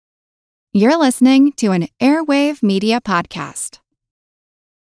You're listening to an Airwave Media Podcast.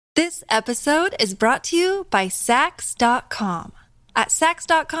 This episode is brought to you by Sax.com. At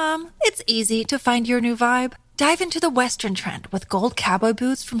Sax.com, it's easy to find your new vibe. Dive into the Western trend with gold cowboy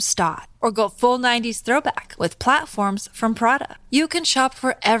boots from Stott, or go full 90s throwback with platforms from Prada. You can shop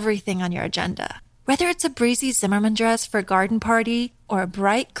for everything on your agenda, whether it's a breezy Zimmermann dress for a garden party or a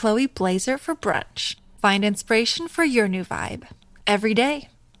bright Chloe blazer for brunch. Find inspiration for your new vibe every day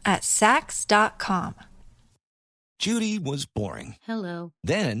at Sax.com. Judy was boring. Hello.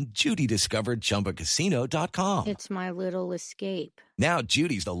 Then Judy discovered ChumbaCasino.com. It's my little escape. Now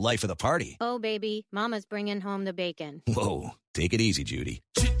Judy's the life of the party. Oh, baby, mama's bringing home the bacon. Whoa, take it easy, Judy.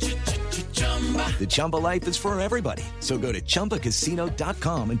 The Chumba life is for everybody. So go to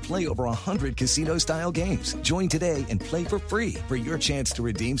ChumbaCasino.com and play over 100 casino-style games. Join today and play for free for your chance to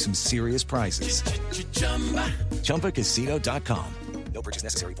redeem some serious prizes. ChumbaCasino.com. No purchase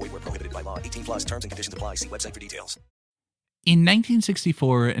necessary. Void where prohibited by law. 18 plus terms and conditions apply. See website for details. In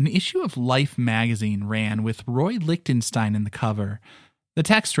 1964, an issue of Life magazine ran with Roy Lichtenstein in the cover. The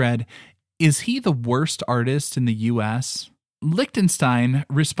text read, "Is he the worst artist in the U.S.?" Lichtenstein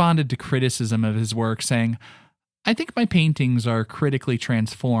responded to criticism of his work saying, "I think my paintings are critically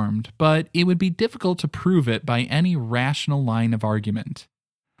transformed, but it would be difficult to prove it by any rational line of argument."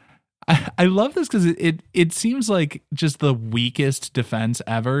 I love this because it seems like just the weakest defense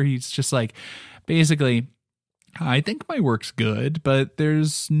ever. He's just like, basically, I think my work's good, but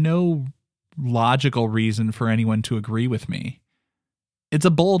there's no logical reason for anyone to agree with me. It's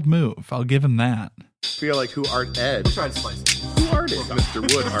a bold move. I'll give him that. I feel like who art Ed? We'll try to spice it. Who art is Mr.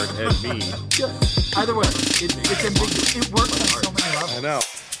 Wood art Ed me? Either way, it's ambiguous. It works on so many levels. I know.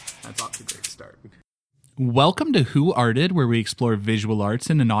 That's off to a great start. Welcome to Who Arted, where we explore visual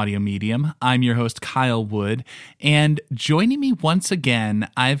arts in an audio medium. I'm your host, Kyle Wood, and joining me once again,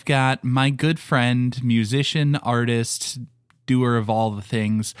 I've got my good friend, musician, artist, doer of all the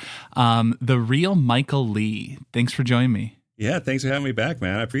things, the real Michael Lee. Thanks for joining me. Yeah, thanks for having me back,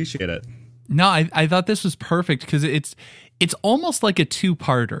 man. I appreciate it. No, I thought this was perfect because it's almost like a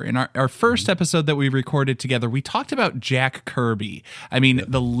two-parter. In our first episode that we recorded together, we talked about Jack Kirby. I mean,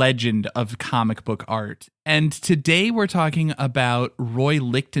 the legend of comic book art. And today we're talking about Roy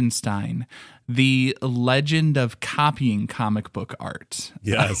Lichtenstein, the legend of copying comic book art.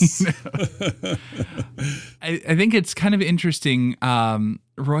 Yes. I think it's kind of interesting.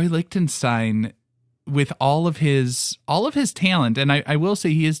 Roy Lichtenstein, with all of his talent, and I will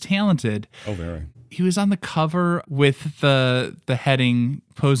say he is talented. Oh, very. He was on the cover with the heading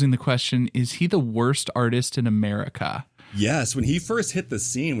posing the question, is he the worst artist in America? Yes, when he first hit the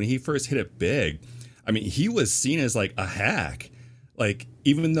scene, when he first hit it big, I mean, he was seen as like a hack. Like,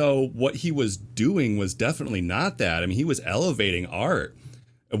 even though what he was doing was definitely not that. I mean, he was elevating art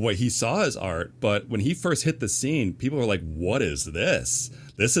of what he saw as art. But when he first hit the scene, people were like, what is this?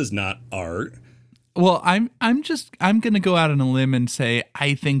 This is not art. Well, I'm going to go out on a limb and say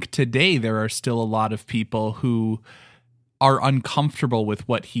I think today there are still a lot of people who are uncomfortable with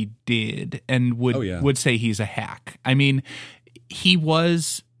what he did and would say he's a hack. I mean, he's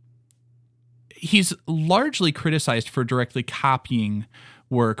largely criticized for directly copying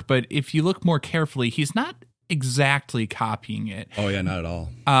work, but if you look more carefully, he's not exactly copying it. Oh yeah, not at all.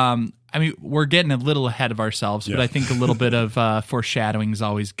 I mean, we're getting a little ahead of ourselves, but I think a little bit of foreshadowing is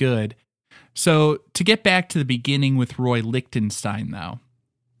always good. So to get back to the beginning with Roy Lichtenstein, though.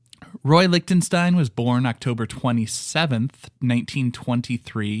 Roy Lichtenstein was born October 27th,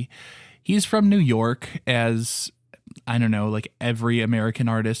 1923. He's from New York, as, I don't know, like every American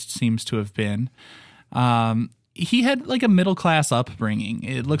artist seems to have been. He had like a middle-class upbringing.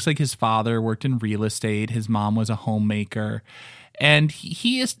 It looks like his father worked in real estate. His mom was a homemaker. And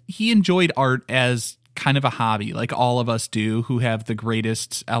he enjoyed art as kind of a hobby, like all of us do who have the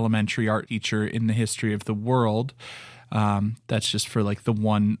greatest elementary art teacher in the history of the world. That's just for like the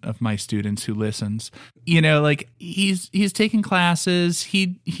one of my students who listens. You know, like he's taken classes. He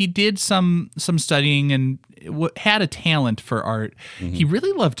did some studying and had a talent for art. Mm-hmm. He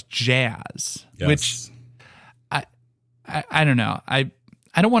really loved jazz, which I don't know. I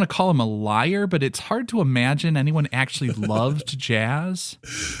don't want to call him a liar, but it's hard to imagine anyone actually loved jazz.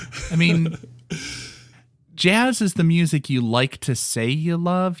 I mean, jazz is the music you like to say you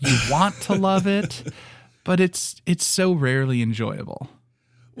love. You want to love it, but it's so rarely enjoyable.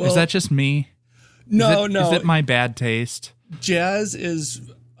 Well, is that just me? No. Is it my bad taste? Jazz is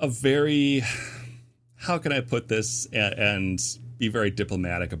a very, how can I put this and be very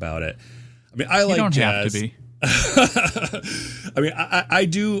diplomatic about it? I mean, I like jazz. You don't have to be. I mean, I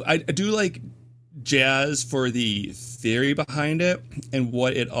do like jazz for the theory behind it and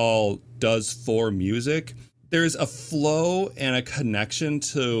what it all does for music, there's a flow and a connection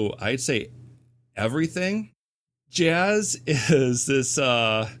to, I'd say, everything. Jazz is this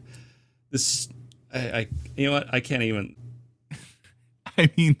you know what? I can't even. I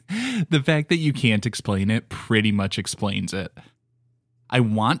mean, the fact that you can't explain it pretty much explains it. I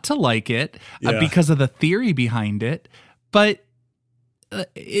want to like it because of the theory behind it, but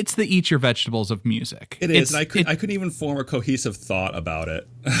it's the eat your vegetables of music. It is, and I couldn't even form a cohesive thought about it.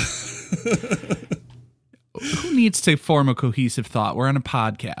 Who needs to form a cohesive thought? We're on a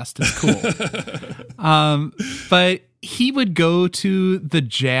podcast. It's cool. But he would go to the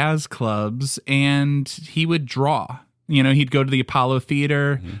jazz clubs and he would draw. You know, he'd go to the Apollo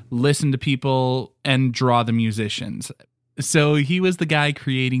Theater, listen to people, and draw the musicians. So he was the guy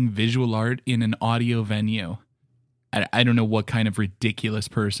creating visual art in an audio venue. I don't know what kind of ridiculous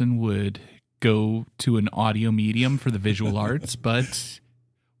person would go to an audio medium for the visual arts, but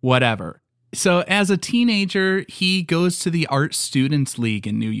whatever. So as a teenager, he goes to the Art Students League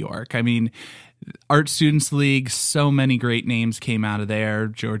in New York. I mean, Art Students League, so many great names came out of there,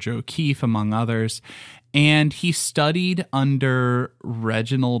 George O'Keeffe, among others. And he studied under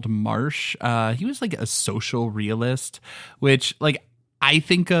Reginald Marsh. He was like a social realist, which like I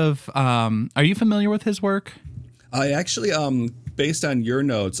think of. Are you familiar with his work? I actually, based on your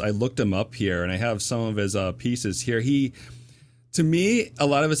notes, I looked him up here, and I have some of his pieces here. To me, a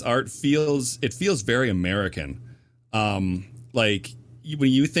lot of his art feels very American. Like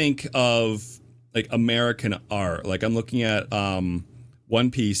when you think of like American art, like I'm looking at one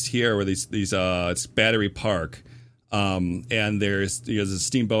piece here where it's Battery Park, and there's a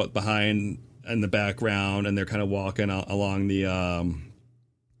steamboat behind in the background, and they're kind of walking along the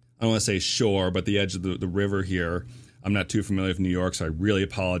I don't want to say shore, but the edge of the river here. I'm not too familiar with New York, so I really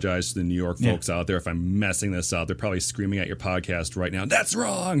apologize to the New York folks out there if I'm messing this up. They're probably screaming at your podcast right now. That's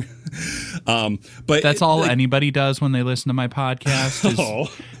wrong. But that's all anybody does when they listen to my podcast.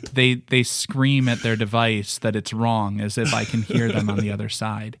 Is they scream at their device that it's wrong, as if I can hear them on the other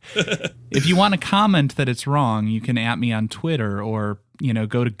side. If you want to comment that it's wrong, you can at me on Twitter or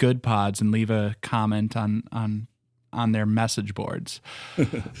go to Good Pods and leave a comment on their message boards.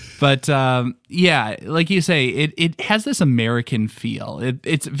 But like you say, it has this American feel.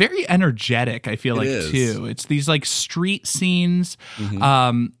 It's very energetic, I feel like, too. It's these like street scenes,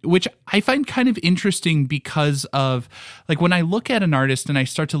 which I find kind of interesting because of like when I look at an artist and I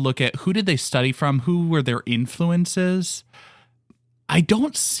start to look at who did they study from, who were their influences, I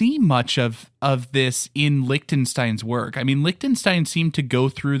don't see much of this in Lichtenstein's work. I mean, Lichtenstein seemed to go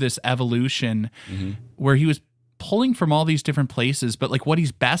through this evolution where he was pulling from all these different places, but like what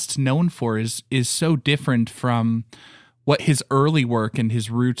he's best known for is so different from what his early work and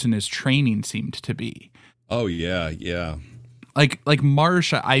his roots and his training seemed to be. Oh yeah. Like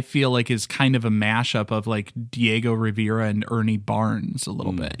Marsh, I feel like is kind of a mashup of like Diego Rivera and Ernie Barnes a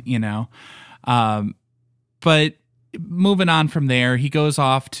little bit, but moving on from there, he goes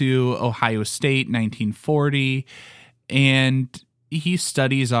off to Ohio State, 1940, and he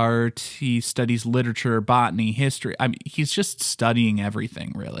studies art, he studies literature, botany, history. I mean, he's just studying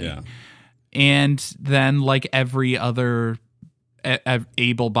everything, really. Yeah. And then, like every other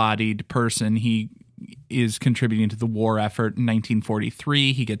able-bodied person, he is contributing to the war effort. In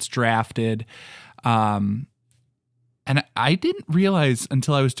 1943, he gets drafted. And I didn't realize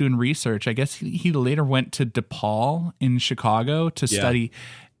until I was doing research, I guess he later went to DePaul in Chicago to study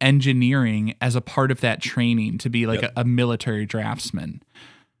engineering as a part of that training to be like a military draftsman.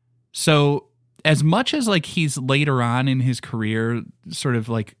 So as much as like he's later on in his career sort of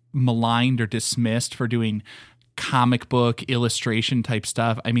like maligned or dismissed for doing comic book illustration type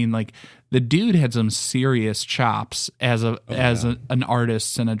stuff, I mean, like the dude had some serious chops as an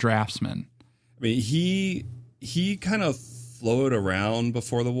artist and a draftsman. I mean, he kind of floated around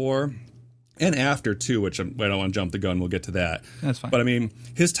before the war. And after, too, which I don't want to jump the gun. We'll get to that. That's fine. But, I mean,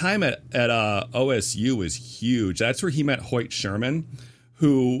 his time at OSU was huge. That's where he met Hoyt Sherman,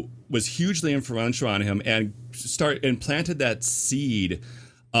 who was hugely influential on him and planted that seed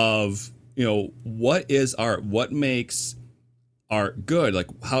of, what is art? What makes art good? Like,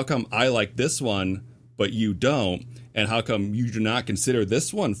 how come I like this one, but you don't? And how come you do not consider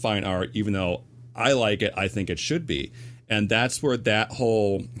this one fine art, even though I like it, I think it should be? And that's where that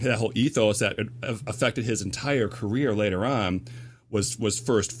whole ethos that affected his entire career later on was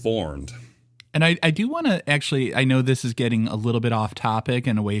first formed. And I do want to actually, I know this is getting a little bit off topic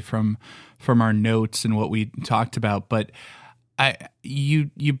and away from our notes and what we talked about, but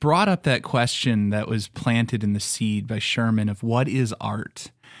you brought up that question that was planted in the seed by Sherman of what is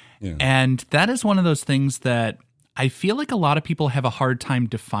art? Yeah. And that is one of those things that I feel like a lot of people have a hard time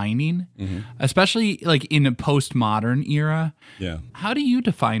defining, especially like in a postmodern era. Yeah. How do you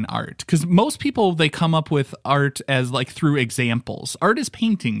define art? Because most people, they come up with art as like through examples. Art is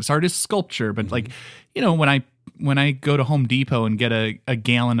paintings, art is sculpture. But like, you know, when I go to Home Depot and get a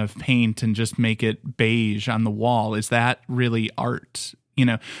gallon of paint and just make it beige on the wall, is that really art? You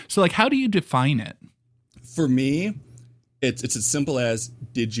know, so like, how do you define it? For me, it's as simple as,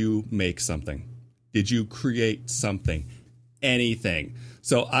 did you make something? Did you create something? Anything.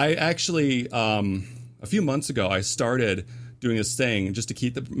 So I actually, a few months ago, I started doing this thing just to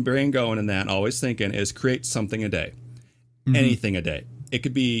keep the brain going, and that always thinking is create something a day. Anything a day. It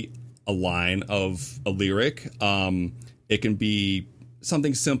could be a line of a lyric. It can be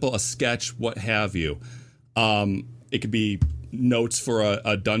something simple, a sketch, what have you. It could be notes for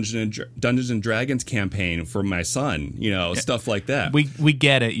a Dungeons and Dragons campaign for my son, you know, stuff like that. We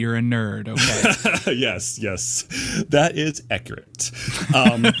get it. You're a nerd. Okay. Yes, that is accurate.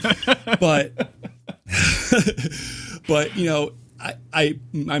 But you know,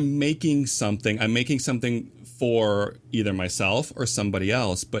 I'm making something. I'm making something for either myself or somebody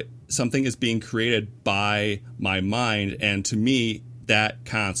else, but something is being created by my mind, and to me, that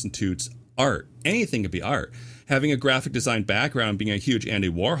constitutes art. Anything could be art. Having a graphic design background, being a huge Andy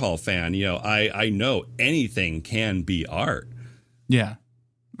Warhol fan, you know, I know anything can be art. Yeah.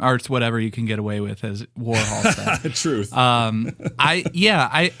 Art's whatever you can get away with, as Warhol said. Truth.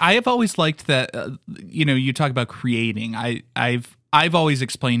 I have always liked that, you know, you talk about creating. I've always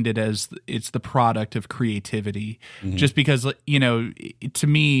explained it as it's the product of creativity, just because, you know, to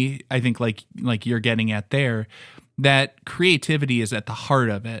me, I think like you're getting at there, that creativity is at the heart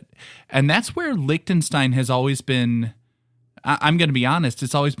of it. And that's where Lichtenstein has always been, I'm going to be honest,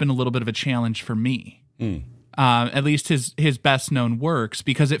 it's always been a little bit of a challenge for me. At least his best known works,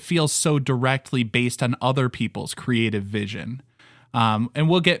 because it feels so directly based on other people's creative vision. And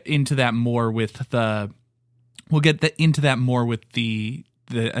we'll get into that more with the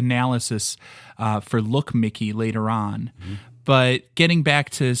analysis for Look Mickey later on. But getting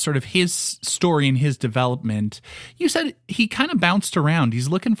back to sort of his story and his development, you said he kind of bounced around. He's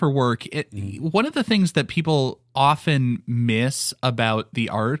looking for work. One of the things that people often miss about the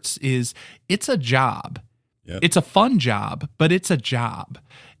arts is it's a job. Yep. It's a fun job, but it's a job.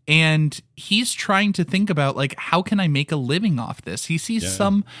 And he's trying to think about, like, how can I make a living off this? He sees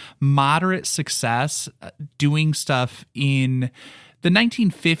some moderate success doing stuff in the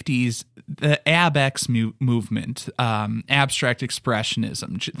 1950s, the AbX movement, abstract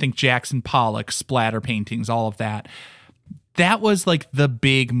expressionism, think Jackson Pollock, splatter paintings, all of that. That was like the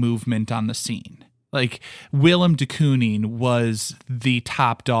big movement on the scene. Like Willem de Kooning was the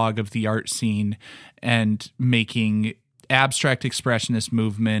top dog of the art scene and making abstract expressionist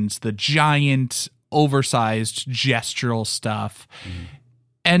movements, the giant, oversized gestural stuff.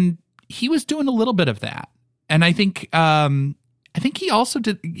 And he was doing a little bit of that. And I think he also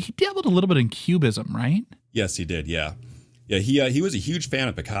he dabbled a little bit in Cubism, right? Yes, he did. Yeah. He was a huge fan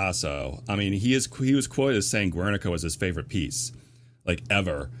of Picasso. I mean, he was quoted as saying Guernica was his favorite piece, like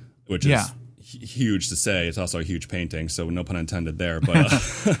ever, which is huge to say. It's also a huge painting, so no pun intended there. But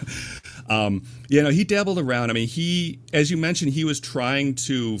he dabbled around. I mean, as you mentioned, he was trying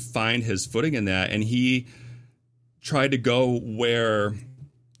to find his footing in that, and he tried to go where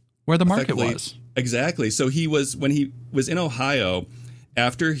the market was. Exactly. So when he was in Ohio,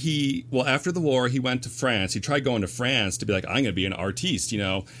 after the war, he went to France. He tried going to France to be like, I'm going to be an artiste, you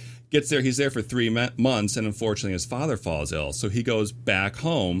know. Gets there, he's there for 3 months, and unfortunately his father falls ill. So he goes back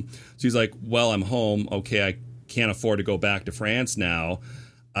home. So he's like, well, I'm home. Okay, I can't afford to go back to France now.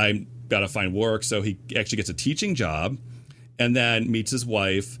 I've got to find work. So he actually gets a teaching job and then meets his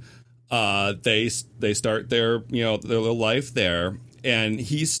wife. They start their little life there. And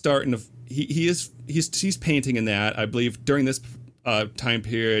he's starting to, he's painting in that. I believe during this time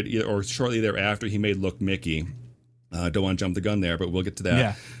period, or shortly thereafter, he made Look Mickey. Don't want to jump the gun there, but we'll get to that.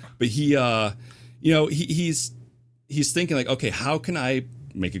 Yeah. But he's thinking like, okay, how can I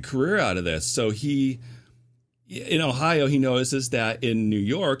make a career out of this? So in Ohio, he notices that in New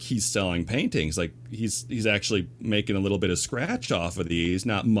York, he's selling paintings. Like he's actually making a little bit of scratch off of these,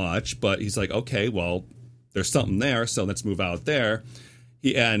 not much, but he's like, okay, well, there's something there, so let's move out there.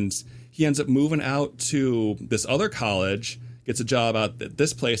 He ends up moving out to this other college, gets a job out at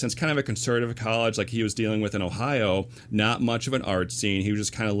this place, and it's kind of a conservative college like he was dealing with in Ohio. Not much of an art scene. He was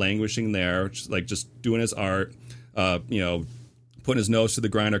just kind of languishing there, just doing his art, putting his nose to the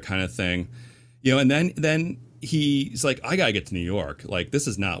grinder kind of thing. And then he's like, I got to get to New York. Like, this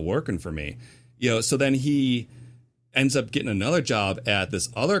is not working for me. So then he ends up getting another job at this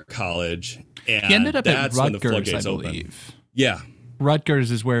other college, and he ended up that's at when the Rutgers, floodgates I open. believe. Yeah.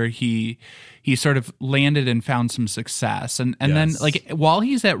 Rutgers is where he sort of landed and found some success. And then Yes. like while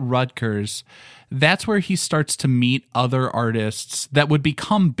he's at Rutgers, that's where he starts to meet other artists that would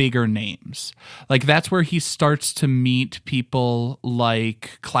become bigger names. Like that's where he starts to meet people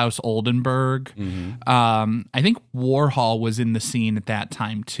like Klaus Oldenburg. I think Warhol was in the scene at that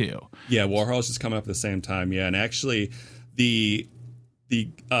time too. Yeah, Warhol's just coming up at the same time. Yeah, and actually the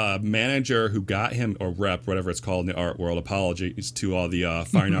manager who got him, or rep, whatever it's called in the art world, apologies to all the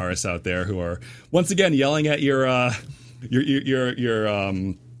fine artists out there who are once again yelling at your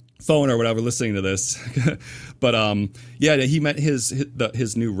phone or whatever listening to this. But yeah, he met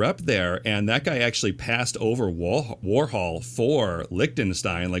his new rep there, and that guy actually passed over Warhol for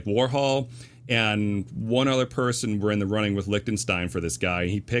Lichtenstein. Like Warhol and one other person were in the running with Lichtenstein for this guy.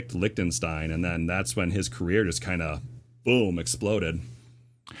 He picked Lichtenstein, and then that's when his career just kind of boom exploded.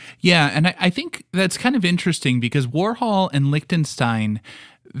 Yeah, and I think that's kind of interesting because Warhol and Lichtenstein,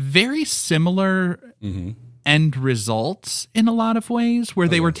 very similar end results in a lot of ways, where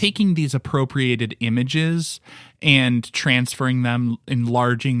they were taking these appropriated images and transferring them,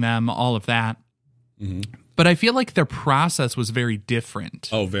 enlarging them, all of that. But I feel like their process was very different.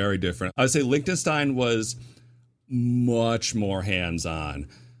 Oh, very different. I would say Lichtenstein was much more hands-on.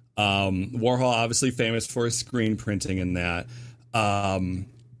 Warhol obviously famous for his screen printing and that.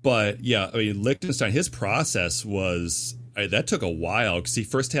 But yeah, I mean, Lichtenstein, his process was, that took a while because he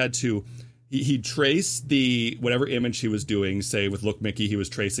first had to, he'd trace whatever image he was doing, say with Look Mickey, he was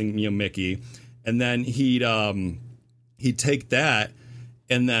tracing, Mickey, and then he'd take that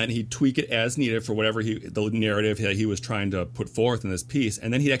and then he'd tweak it as needed for whatever the narrative that he was trying to put forth in this piece.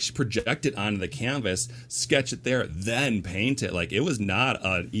 And then he'd actually project it onto the canvas, sketch it there, then paint it. Like, it was not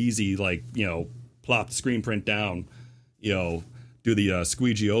an easy, like, plop the screen print down, do the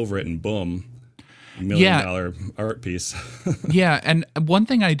squeegee over it and boom, $1 million art piece. Yeah. And one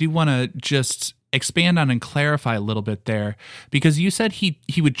thing I do want to just expand on and clarify a little bit there, because you said he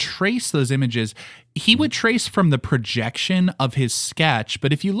would trace those images. He would trace from the projection of his sketch,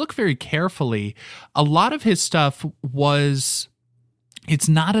 but if you look very carefully, a lot of his stuff it's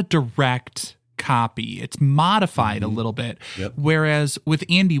not a direct copy. It's modified a little bit. Yep. Whereas with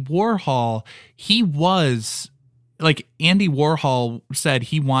Andy Warhol, Andy Warhol said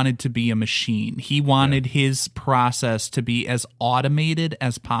he wanted to be a machine. He wanted his process to be as automated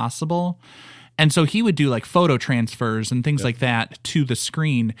as possible. And so he would do like photo transfers and things like that to the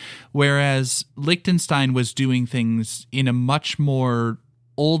screen, whereas Lichtenstein was doing things in a much more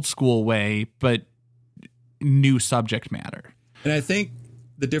old school way, but new subject matter. And I think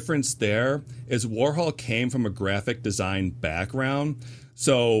the difference there is Warhol came from a graphic design background.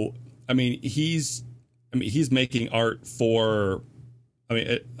 So, I mean, he's making art for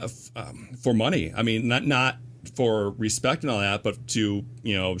money. I mean, not for respect and all that, but to,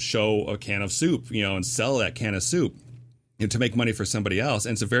 show a can of soup, and sell that can of soup, to make money for somebody else.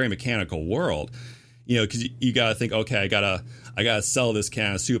 And it's a very mechanical world, because you got to think, okay, I gotta sell this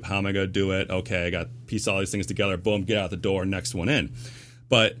can of soup. How am I going to do it? Okay, I got to piece all these things together. Boom, get out the door. Next one in.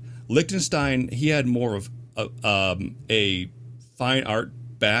 But Lichtenstein, he had more of a fine art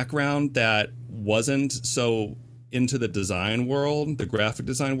background that wasn't so into the design world, the graphic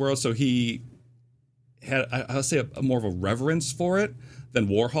design world. So he had, I'll say, a more of a reverence for it than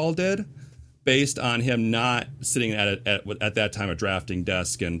Warhol did, based on him not sitting at that time a drafting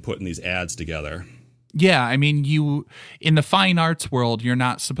desk and putting these ads together. Yeah, I mean, in the fine arts world, you're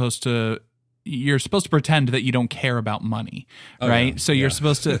supposed to pretend that you don't care about money, right? Yeah. So you're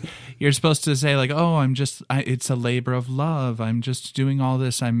supposed to say like, oh, it's a labor of love. I'm just doing all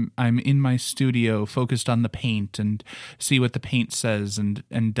this. I'm in my studio focused on the paint and see what the paint says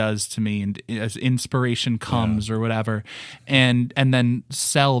and does to me, and as inspiration comes or whatever, and then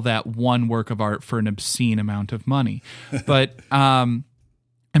sell that one work of art for an obscene amount of money. But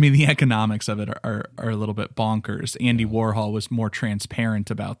I mean, the economics of it are a little bit bonkers. Andy Warhol was more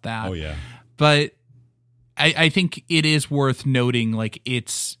transparent about that. Oh yeah. But I think it is worth noting, like,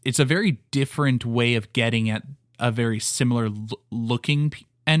 it's a very different way of getting at a very similar looking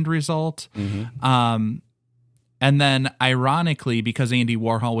end result. And then, ironically, because Andy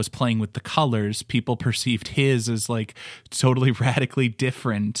Warhol was playing with the colors, people perceived his as like totally radically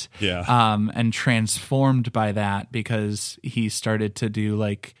different. Yeah. And transformed by that because he started to do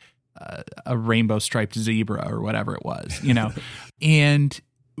like a rainbow striped zebra or whatever it was, And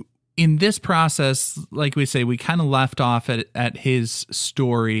in this process, like we say, we kind of left off at his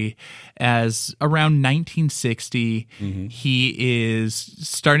story as around 1960. He is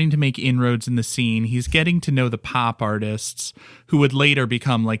starting to make inroads in the scene. He's getting to know the pop artists who would later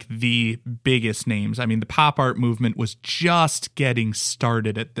become like the biggest names. I mean, the pop art movement was just getting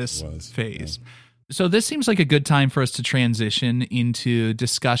started at this phase. Yeah. So this seems like a good time for us to transition into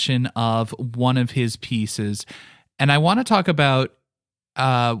discussion of one of his pieces. And I want to talk about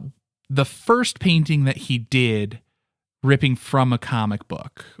the first painting that he did ripping from a comic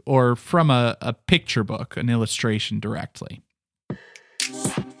book or from a picture book, an illustration directly.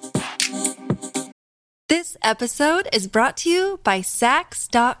 This episode is brought to you by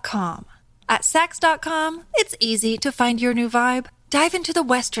Sax.com. At Sax.com, it's easy to find your new vibe. Dive into the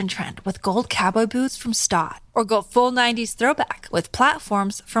Western trend with gold cowboy boots from Stott, or go full 90s throwback with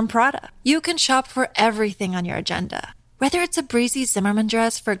platforms from Prada. You can shop for everything on your agenda, whether it's a breezy Zimmermann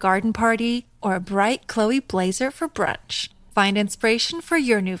dress for a garden party or a bright Chloe blazer for brunch. Find inspiration for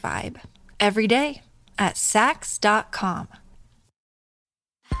your new vibe every day at Sax.com.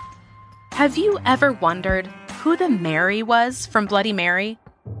 Have you ever wondered who the Mary was from Bloody Mary?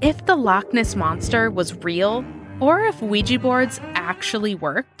 If the Loch Ness Monster was real, or if Ouija boards actually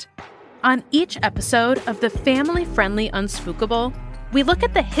worked? On each episode of the family-friendly Unspookable, we look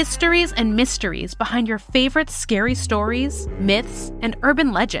at the histories and mysteries behind your favorite scary stories, myths, and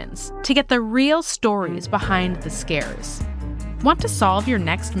urban legends to get the real stories behind the scares. Want to solve your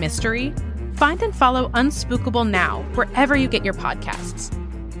next mystery? Find and follow Unspookable now wherever you get your podcasts.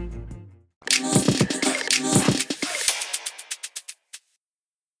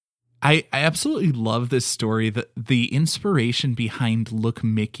 I absolutely love this story. The inspiration behind Look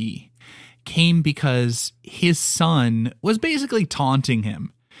Mickey came because his son was basically taunting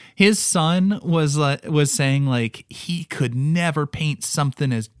him. His son was saying like he could never paint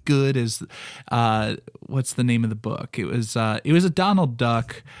something as good as what's the name of the book? It was a Donald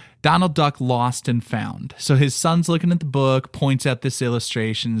Duck Lost and Found. So his son's looking at the book, points out this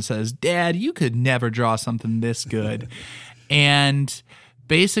illustration and says, "Dad, you could never draw something this good." And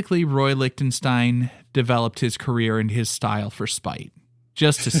basically, Roy Lichtenstein developed his career and his style for spite,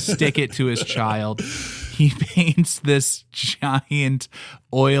 just to stick it to his child. He paints this giant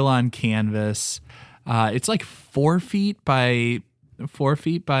oil on canvas. It's like 4 feet by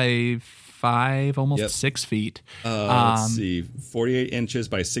 5, almost 6 feet. Let's see, 48 inches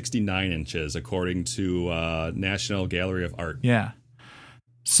by 69 inches, according to National Gallery of Art. Yeah.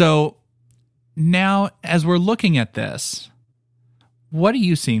 So now, as we're looking at this, what are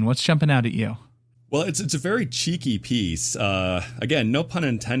you seeing? What's jumping out at you? Well, it's a very cheeky piece. Again, no pun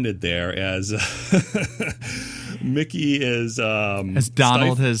intended there, as Mickey is as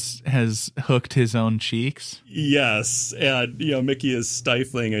Donald has hooked his own cheeks. Yes, and Mickey is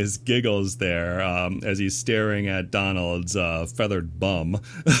stifling his giggles there as he's staring at Donald's feathered bum.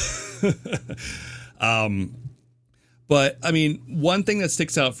 But I mean, one thing that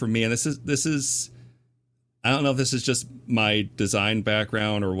sticks out for me, and this is. I don't know if this is just my design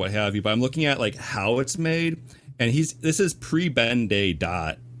background or what have you, but I'm looking at like how it's made, and this is pre-Ben Day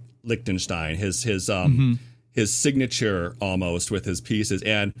dot Lichtenstein, his signature almost with his pieces,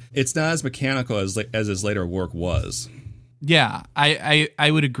 and it's not as mechanical as his later work was. Yeah,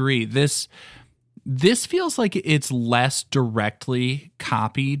 I would agree. This feels like it's less directly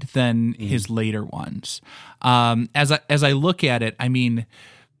copied than his later ones. As I look at it, I mean,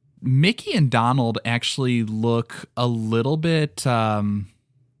 Mickey and Donald actually look a little bit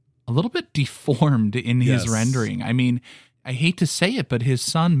deformed in his rendering. I mean, I hate to say it, but his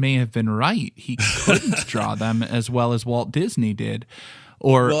son may have been right. He couldn't draw them as well as Walt Disney did,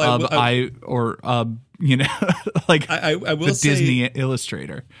 or I will the say, Disney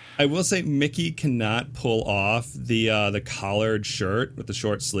illustrator. I will say Mickey cannot pull off the collared shirt with the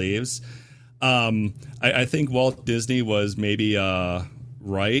short sleeves. I think Walt Disney was maybe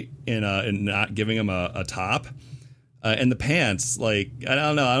right in not giving him a top, and the pants, like I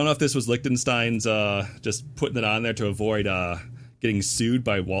don't know if this was Lichtenstein's just putting it on there to avoid getting sued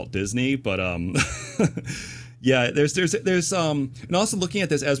by Walt Disney, but yeah, there's and also looking at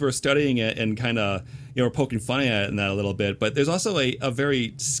this as we're studying it and kind of we're poking fun at it in that a little bit, but there's also a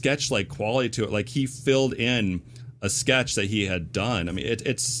very sketch like quality to it. Like he filled in a sketch that he had done. I mean,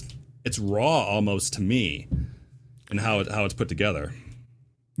 it's raw almost to me, and how it's put together.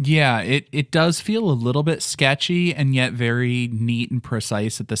 Yeah, it does feel a little bit sketchy and yet very neat and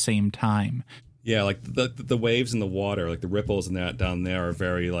precise at the same time. Yeah, like the waves in the water, like the ripples and that down there are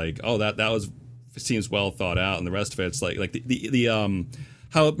very like, oh, that seems well thought out, and the rest of it's like the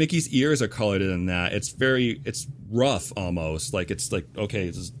how Mickey's ears are colored in that. It's rough almost. Like it's like, okay,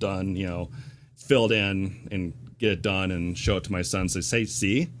 this is done, filled in and get it done and show it to my son. So say,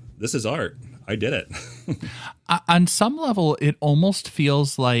 see, this is art. I did it. On some level, it almost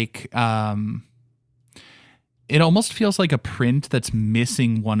feels like a print that's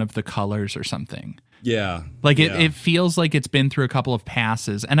missing one of the colors or something. Yeah. Like it feels like it's been through a couple of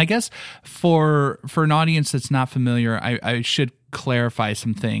passes. And I guess for an audience that's not familiar, I should clarify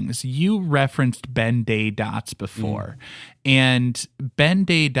some things. You referenced Ben-Day dots before. And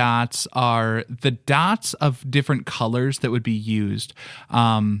Ben-Day dots are the dots of different colors that would be used.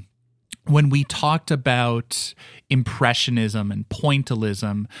 When we talked about Impressionism and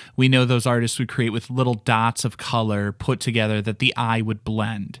Pointillism, we know those artists would create with little dots of color put together that the eye would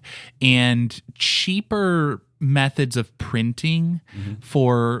blend. And cheaper methods of printing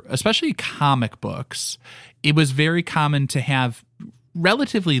for especially comic books, it was very common to have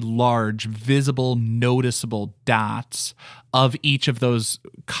relatively large, visible, noticeable dots of each of those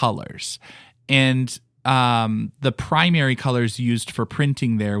colors. And the primary colors used for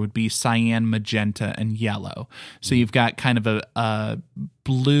printing there would be cyan, magenta, and yellow. So you've got kind of a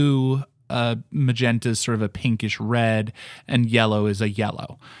blue, magenta is sort of a pinkish red, and yellow is a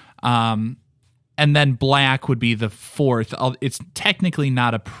yellow. And then black would be the fourth. It's technically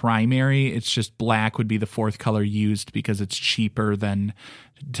not a primary. It's just black would be the fourth color used because it's cheaper than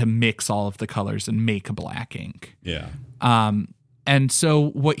to mix all of the colors and make a black ink. Yeah. And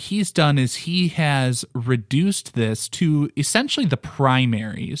so what he's done is he has reduced this to essentially the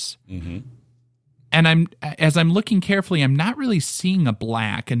primaries. And as I'm looking carefully, I'm not really seeing a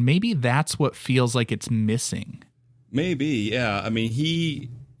black, and maybe that's what feels like it's missing. Maybe, yeah. I mean, he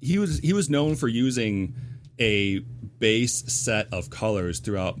was known for using a base set of colors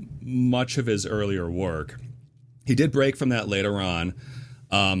throughout much of his earlier work. He did break from that later on.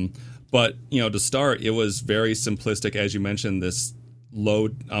 But, to start, it was very simplistic, as you mentioned, this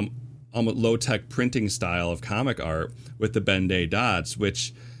low-tech printing style of comic art with the Ben-Day dots,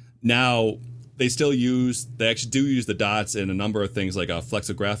 which now they actually do use the dots in a number of things, like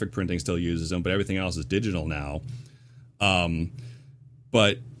flexographic printing still uses them, but everything else is digital now.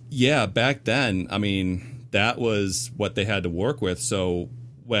 But, yeah, back then, I mean, that was what they had to work with. So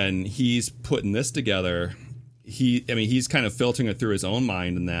when he's putting this together, he's kind of filtering it through his own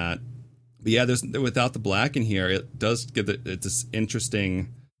mind in that. But yeah, without the black in here, it does give it this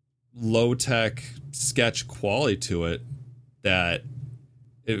interesting low-tech sketch quality to it that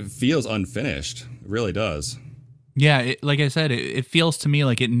it feels unfinished. It really does. Yeah, like I said, it feels to me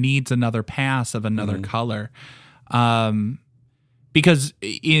like it needs another pass of another color. Because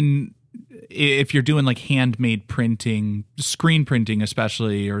if you're doing like handmade printing, screen printing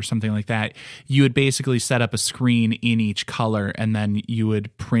especially, or something like that, you would basically set up a screen in each color, and then you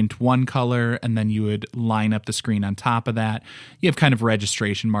would print one color, and then you would line up the screen on top of that. You have kind of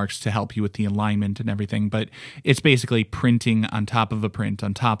registration marks to help you with the alignment and everything, but it's basically printing on top of a print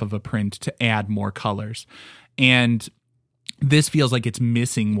on top of a print to add more colors. And this feels like it's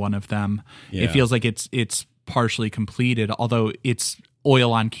missing one of them. Yeah. It feels like it's partially completed, although it's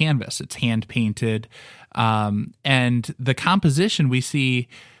oil on canvas. It's hand painted. And the composition, we see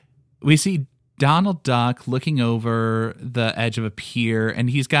Donald Duck looking over the edge of a pier,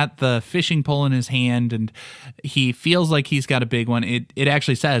 and he's got the fishing pole in his hand, and he feels like he's got a big one. It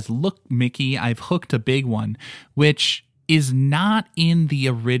actually says, "Look, Mickey, I've hooked a big one," which is not in the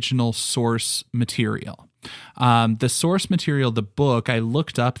original source material. The source material, the book, I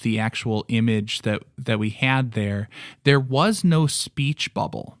looked up the actual image that we had there. There was no speech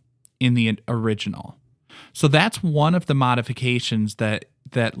bubble in the original. So that's one of the modifications that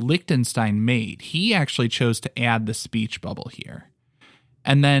Lichtenstein made. He actually chose to add the speech bubble here.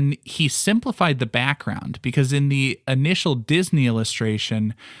 And then he simplified the background, because in the initial Disney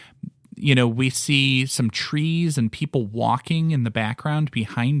illustration, we see some trees and people walking in the background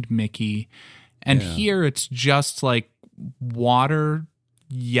behind Mickey. And here it's just like water,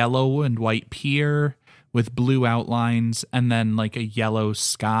 yellow and white pier with blue outlines, and then like a yellow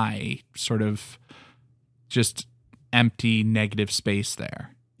sky, sort of just empty negative space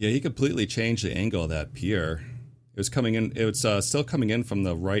there. Yeah, he completely changed the angle of that pier. It was coming in. It was still coming in from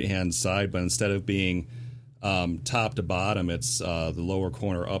the right-hand side, but instead of being top to bottom, it's the lower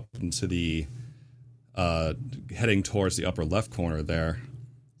corner up into the heading towards the upper left corner there.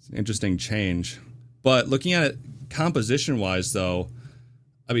 Interesting change. But looking at it composition-wise, though,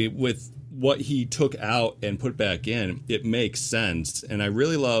 I mean, with what he took out and put back in, it makes sense. And I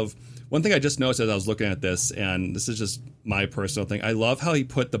really love... One thing I just noticed as I was looking at this, and this is just my personal thing, I love how he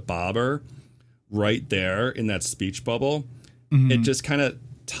put the bobber right there in that speech bubble. it just kind of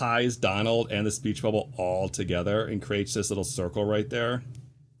ties Donald and the speech bubble all together and creates this little circle right there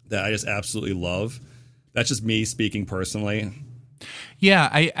that I just absolutely love. That's just me speaking personally. Yeah,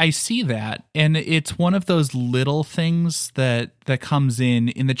 I see that. And it's one of those little things that comes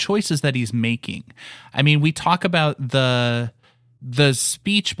in the choices that he's making. I mean, we talk about the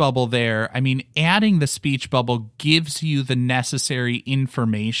speech bubble there. I mean, adding the speech bubble gives you the necessary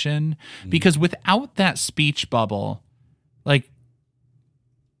information because without that speech bubble, like,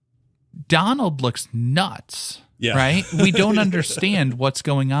 Donald looks nuts. Yeah. Right? We don't understand what's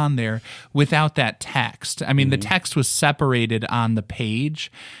going on there without that text. I mean, the text was separated on the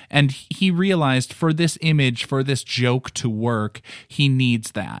page, and he realized for this image, for this joke to work, he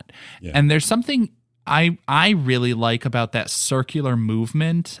needs that. Yeah. And there's something I really like about that circular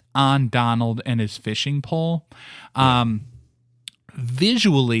movement on Donald and his fishing pole.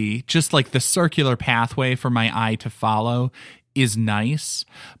 Visually, just like the circular pathway for my eye to follow is nice,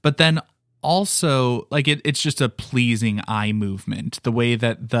 but then also, like, it's just a pleasing eye movement. The way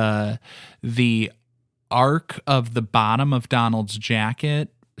that the arc of the bottom of Donald's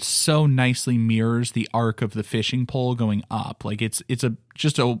jacket so nicely mirrors the arc of the fishing pole going up. Like, it's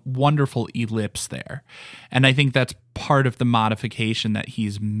just a wonderful ellipse there, and I think that's part of the modification that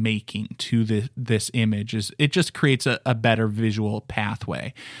he's making to this image. Is it just creates a better visual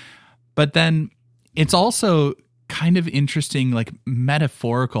pathway, but then it's also kind of interesting, like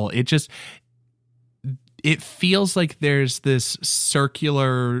metaphorical. It feels like there's this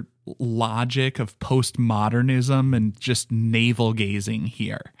circular logic of postmodernism and just navel gazing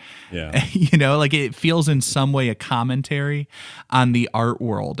here. Yeah. You know, like it feels in some way a commentary on the art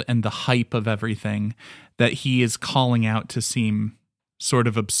world and the hype of everything that he is calling out to seem sort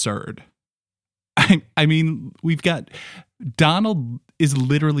of absurd. I mean, we've got Donald is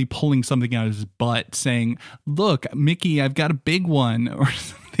literally pulling something out of his butt saying, "Look, Mickey, I've got a big one," or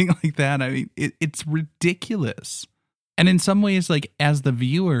something like that. I mean, it's ridiculous. And in some ways, like, as the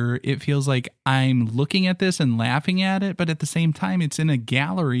viewer, it feels like I'm looking at this and laughing at it, but at the same time, it's in a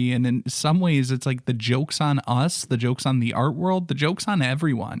gallery. And in some ways, it's like the joke's on us, the joke's on the art world, the joke's on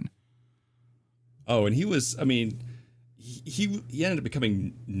everyone. Oh, and he ended up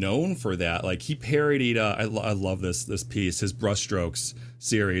becoming known for that. Like, he parodied, I love this piece, his Brushstrokes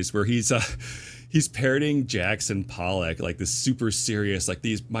series, where he's parodying Jackson Pollock, like this super serious, like,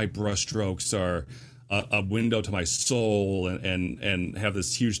 my brushstrokes are a window to my soul, and have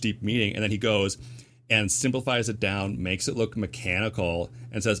this huge deep meaning. And then he goes and simplifies it down, makes it look mechanical,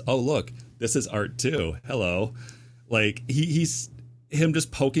 and says, "Oh, look, this is art too. Hello." Like, he's him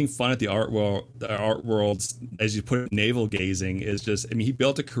just poking fun at the art world, as you put it, navel gazing, is just, I mean, he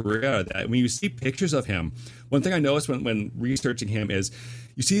built a career out of that. When you see pictures of him, one thing I noticed when researching him is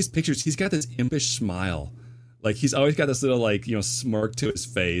you see his pictures, he's got this impish smile. Like, he's always got this little, like, you know, smirk to his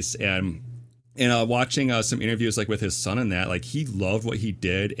face. And watching some interviews, like, with his son and that, like, he loved what he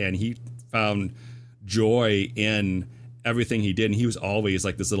did and he found joy in everything he did. And he was always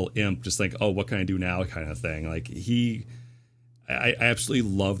like this little imp, just like, oh, what can I do now kind of thing. Like, I absolutely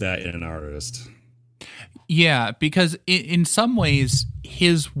love that in an artist. Yeah, because in some ways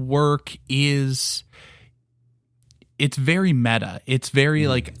his work it's very meta. It's very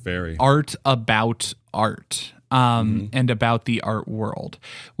very art about art, and about the art world,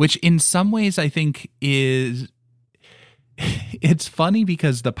 which in some ways I think is, it's funny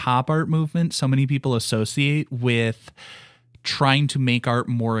because the pop art movement, so many people associate with trying to make art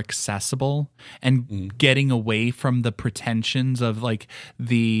more accessible and getting away from the pretensions of, like,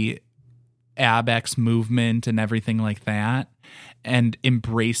 the ABEX movement and everything like that, and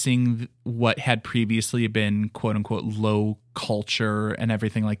embracing what had previously been quote unquote low culture and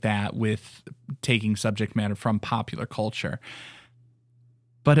everything like that, with taking subject matter from popular culture.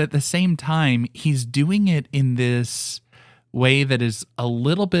 But at the same time, he's doing it in this way that is a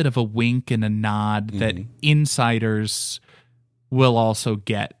little bit of a wink and a nod that insiders will also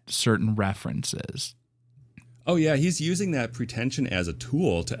get certain references. Oh yeah, he's using that pretension as a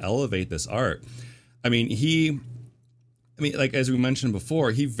tool to elevate this art. I mean, like, as we mentioned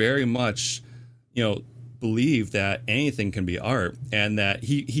before, he very much, you know, believed that anything can be art, and that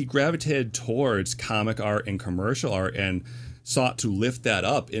he gravitated towards comic art and commercial art and sought to lift that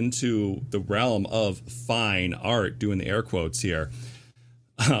up into the realm of fine art, doing the air quotes here.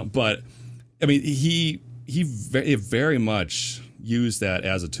 But I mean, he very much used that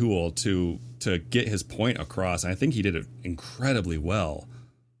as a tool to get his point across. And I think he did it incredibly well.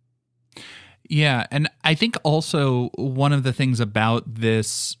 Yeah. And I think also one of the things about the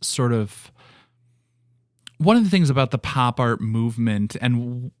pop art movement,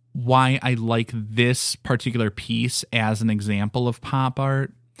 and why I like this particular piece as an example of pop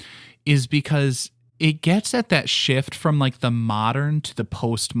art is because it gets at that shift from like the modern to the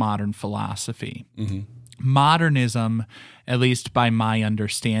postmodern philosophy. Mm-hmm. Modernism, at least by my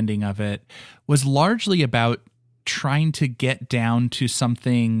understanding of it, was largely about trying to get down to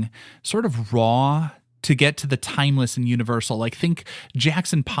something sort of raw, to get to the timeless and universal. Like think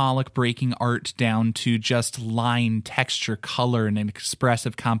Jackson Pollock breaking art down to just line, texture, color, and an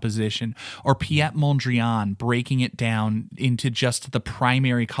expressive composition, or Piet Mondrian breaking it down into just the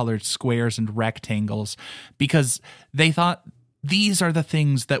primary colored squares and rectangles, because they thought these are the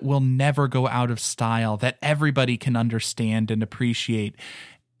things that will never go out of style, that everybody can understand and appreciate.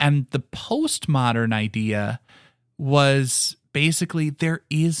 And the postmodern idea was basically there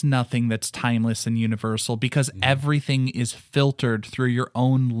is nothing that's timeless and universal, because everything is filtered through your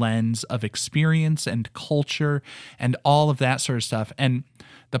own lens of experience and culture and all of that sort of stuff. And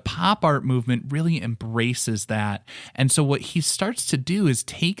the pop art movement really embraces that. And so what he starts to do is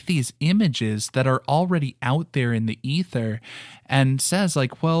take these images that are already out there in the ether and says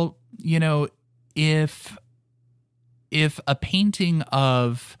like, well, you know, if a painting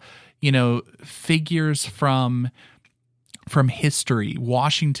of, you know, figures from history,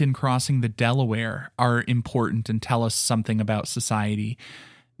 Washington crossing the Delaware, are important and tell us something about society,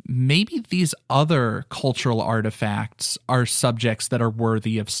 maybe these other cultural artifacts are subjects that are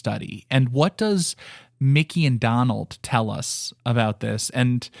worthy of study. And what does Mickey and Donald tell us about this?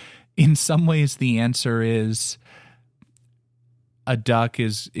 And in some ways, the answer is a duck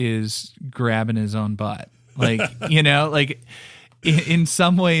is grabbing his own butt. Like, you know, like in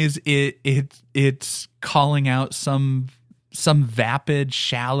some ways it's calling out some vapid,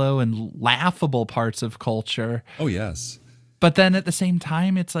 shallow, and laughable parts of culture. Oh, yes. But then at the same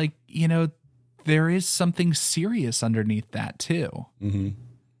time, it's like, you know, there is something serious underneath that too. Mm-hmm.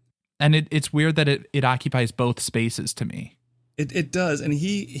 And it's weird that it occupies both spaces to me. It does. And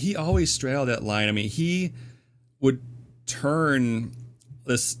he always straddled that line. I mean, he would turn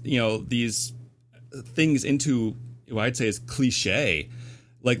this, you know, these things into what I'd say is cliche.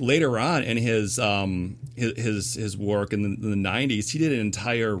 Like later on in his work in the 90s, he did an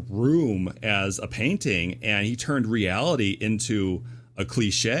entire room as a painting, and he turned reality into a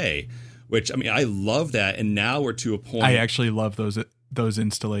cliche, which, I mean, I love that. And now we're to a point. I actually love those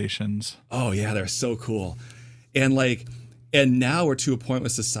installations. Oh yeah, they're so cool. And now we're to a point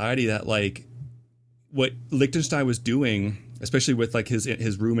with society that like what Lichtenstein was doing, especially with like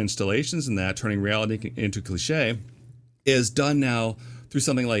his room installations and that, turning reality into cliche, is done now through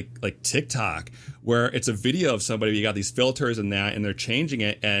something like TikTok, where it's a video of somebody, you got these filters and that, and they're changing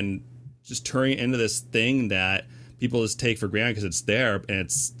it and just turning it into this thing that people just take for granted because it's there and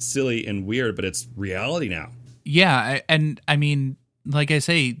it's silly and weird, but it's reality now. Yeah, and I mean, like I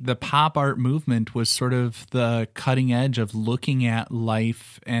say, the pop art movement was sort of the cutting edge of looking at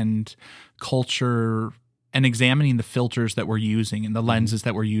life and culture and examining the filters that we're using and the lenses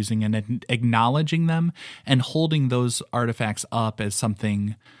that we're using and acknowledging them and holding those artifacts up as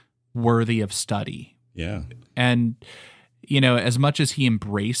something worthy of study. Yeah. And, you know, as much as he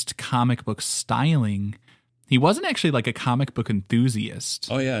embraced comic book styling, he wasn't actually like a comic book enthusiast.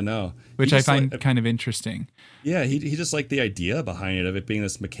 Oh, yeah, no. Which I find kind of interesting. Yeah, he just liked the idea behind it, of it being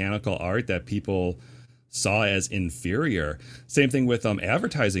this mechanical art that people saw as inferior. Same thing with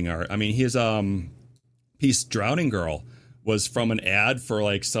advertising art. I mean, his piece Drowning Girl was from an ad for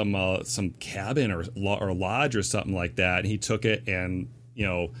like some cabin or lodge or something like that. And he took it and, you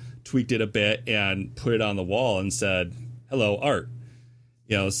know, tweaked it a bit and put it on the wall and said, "Hello, art."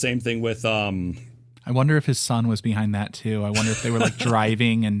 You know, same thing with I wonder if his son was behind that too. I wonder if they were like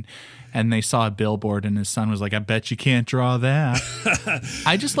driving and they saw a billboard and his son was like, "I bet you can't draw that."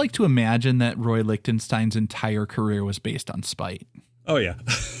 I just like to imagine that Roy Lichtenstein's entire career was based on spite. Oh yeah.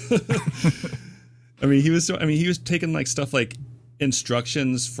 I mean, he was taking like stuff like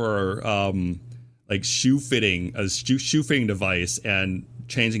instructions for like shoe fitting, a shoe fitting device, and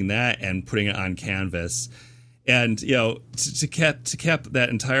changing that and putting it on canvas. And, you know, to cap that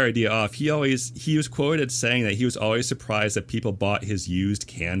entire idea off, he was quoted saying that he was always surprised that people bought his used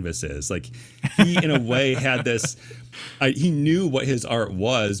canvases. Like, he in a way had this, he knew what his art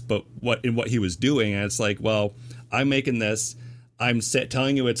was, but what he was doing. And it's like, well, I'm making this, I'm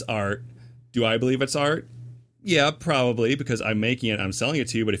telling you it's art. Do I believe it's art? Yeah, probably, because I'm making it, I'm selling it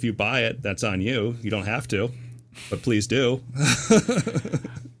to you. But if you buy it, that's on you. You don't have to, but please do.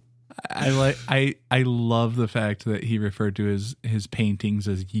 I love the fact that he referred to his paintings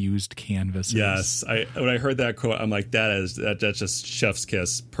as used canvases. Yes, when I heard that quote, I'm like, that's just chef's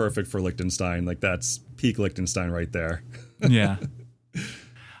kiss, perfect for Lichtenstein. Like, that's peak Lichtenstein right there. Yeah.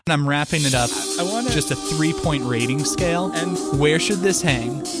 I'm wrapping it up. I want to... Just a 3-point rating scale. And where should this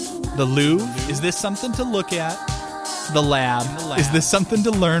hang? The Louvre? Is this something to look at? The lab. Is this something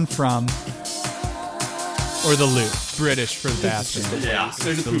to learn from? Or the Louvre? British for the bathroom. Yeah.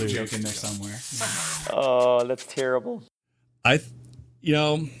 There's a poop joke in there somewhere. Oh, that's terrible. I'm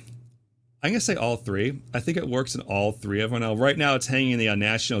going to say all three. I think it works in all three of them. Now, right now, it's hanging in the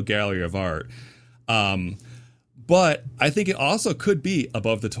National Gallery of Art. But I think it also could be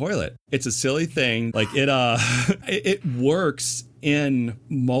above the toilet. It's a silly thing. Like it works in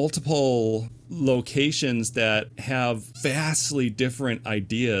multiple locations that have vastly different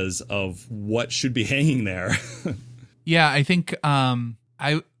ideas of what should be hanging there. Yeah, I think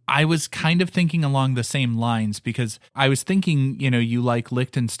I was kind of thinking along the same lines because I was thinking, you like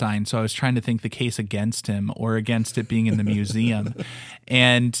Lichtenstein, so I was trying to think the case against him or against it being in the museum.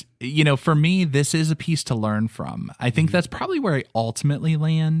 And, for me, this is a piece to learn from. I think that's probably where I ultimately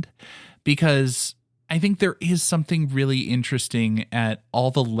land because I think there is something really interesting at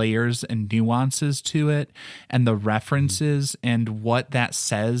all the layers and nuances to it and the references and what that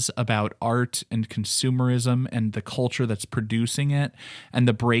says about art and consumerism and the culture that's producing it and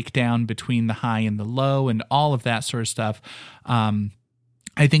the breakdown between the high and the low and all of that sort of stuff.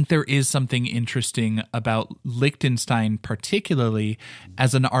 I think there is something interesting about Lichtenstein, particularly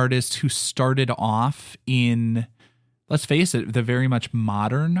as an artist who started off in, let's face it, the very much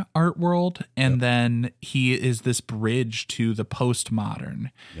modern art world. And then he is this bridge to the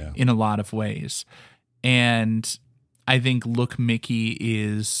postmodern in a lot of ways. And I think Look Mickey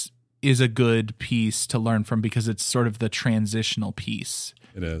is a good piece to learn from because it's sort of the transitional piece.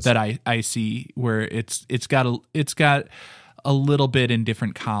 It is. That I see where it's got a little bit in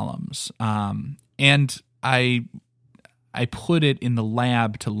different columns. And I put it in the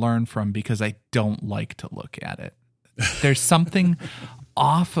lab to learn from because I don't like to look at it. There's something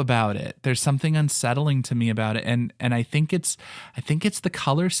off about it. There's something unsettling to me about it. And I think it's the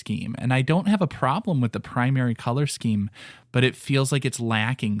color scheme. And I don't have a problem with the primary color scheme, but it feels like it's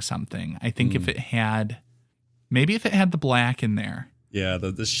lacking something. I think if it had the black in there. Yeah,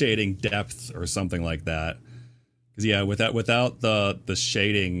 the shading depth or something like that. Because without the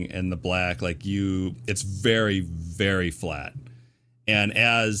shading and the black, it's very, very flat. And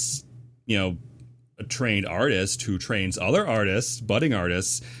as, a trained artist who trains other artists, budding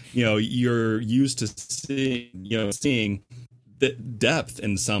artists, you're used to seeing the depth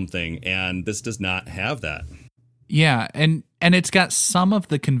in something, and this does not have that. Yeah, and it's got some of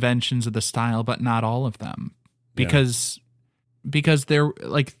the conventions of the style, but not all of them, because they're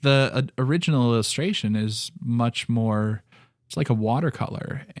like the original illustration is much more. It's like a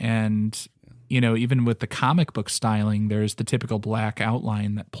watercolor, and even with the comic book styling, there's the typical black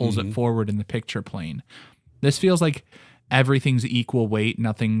outline that pulls it forward in the picture plane. This feels like everything's equal weight.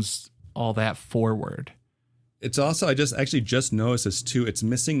 Nothing's all that forward. It's also, I just noticed this too. It's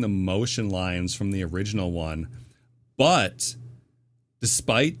missing the motion lines from the original one. But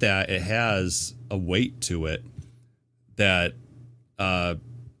despite that, it has a weight to it that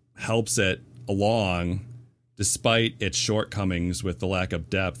helps it along despite its shortcomings with the lack of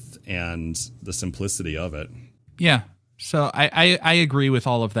depth and the simplicity of it. Yeah. So I agree with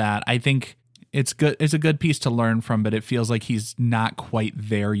all of that. I think it's good. It's a good piece to learn from, but it feels like he's not quite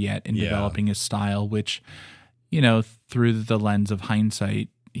there yet in developing his style, which, through the lens of hindsight,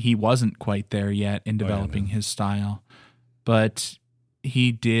 he wasn't quite there yet in developing his style, but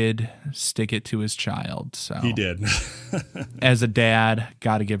he did stick it to his child. So he did. As a dad,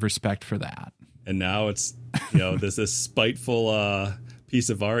 got to give respect for that. And now it's, this spiteful piece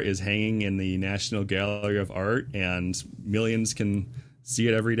of art is hanging in the National Gallery of Art, and millions can see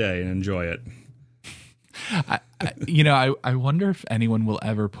it every day and enjoy it. I wonder if anyone will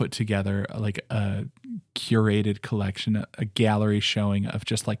ever put together like a curated collection, a gallery showing of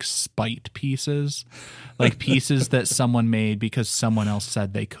just like spite pieces, like pieces that someone made because someone else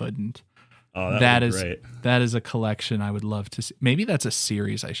said they couldn't. Oh, that would be great. That is a collection I would love to see. Maybe that's a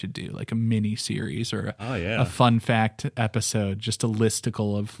series I should do, like a mini series or a fun fact episode, just a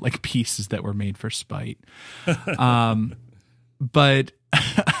listicle of like pieces that were made for spite. But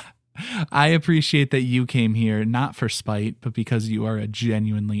I appreciate that you came here, not for spite, but because you are a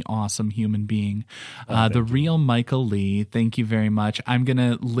genuinely awesome human being. The real Michael Lee, thank you very much. I'm going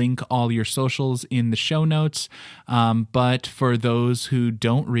to link all your socials in the show notes. But for those who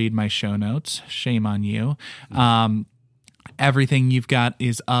don't read my show notes, shame on you. Everything you've got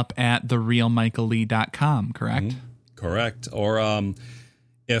is up at therealmichaellee.com, correct? Correct. Or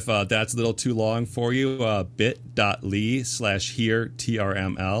If that's a little too long for you, bit.ly/here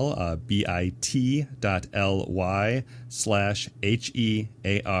TRML,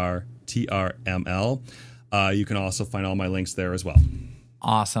 bit.ly/HEARTRML. You can also find all my links there as well.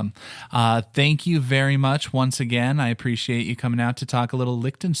 Awesome. Thank you very much once again. I appreciate you coming out to talk a little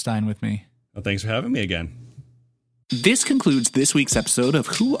Lichtenstein with me. Well, thanks for having me again. This concludes this week's episode of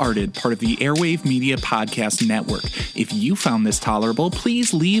Who Arted, part of the Airwave Media Podcast Network. If you found this tolerable,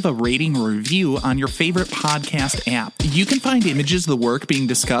 please leave a rating or review on your favorite podcast app. You can find images of the work being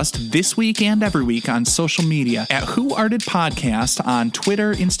discussed this week and every week on social media at Who Arted Podcast on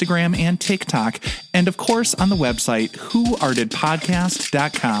Twitter, Instagram, and TikTok, and of course on the website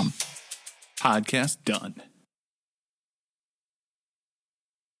whoartedpodcast.com. Podcast done.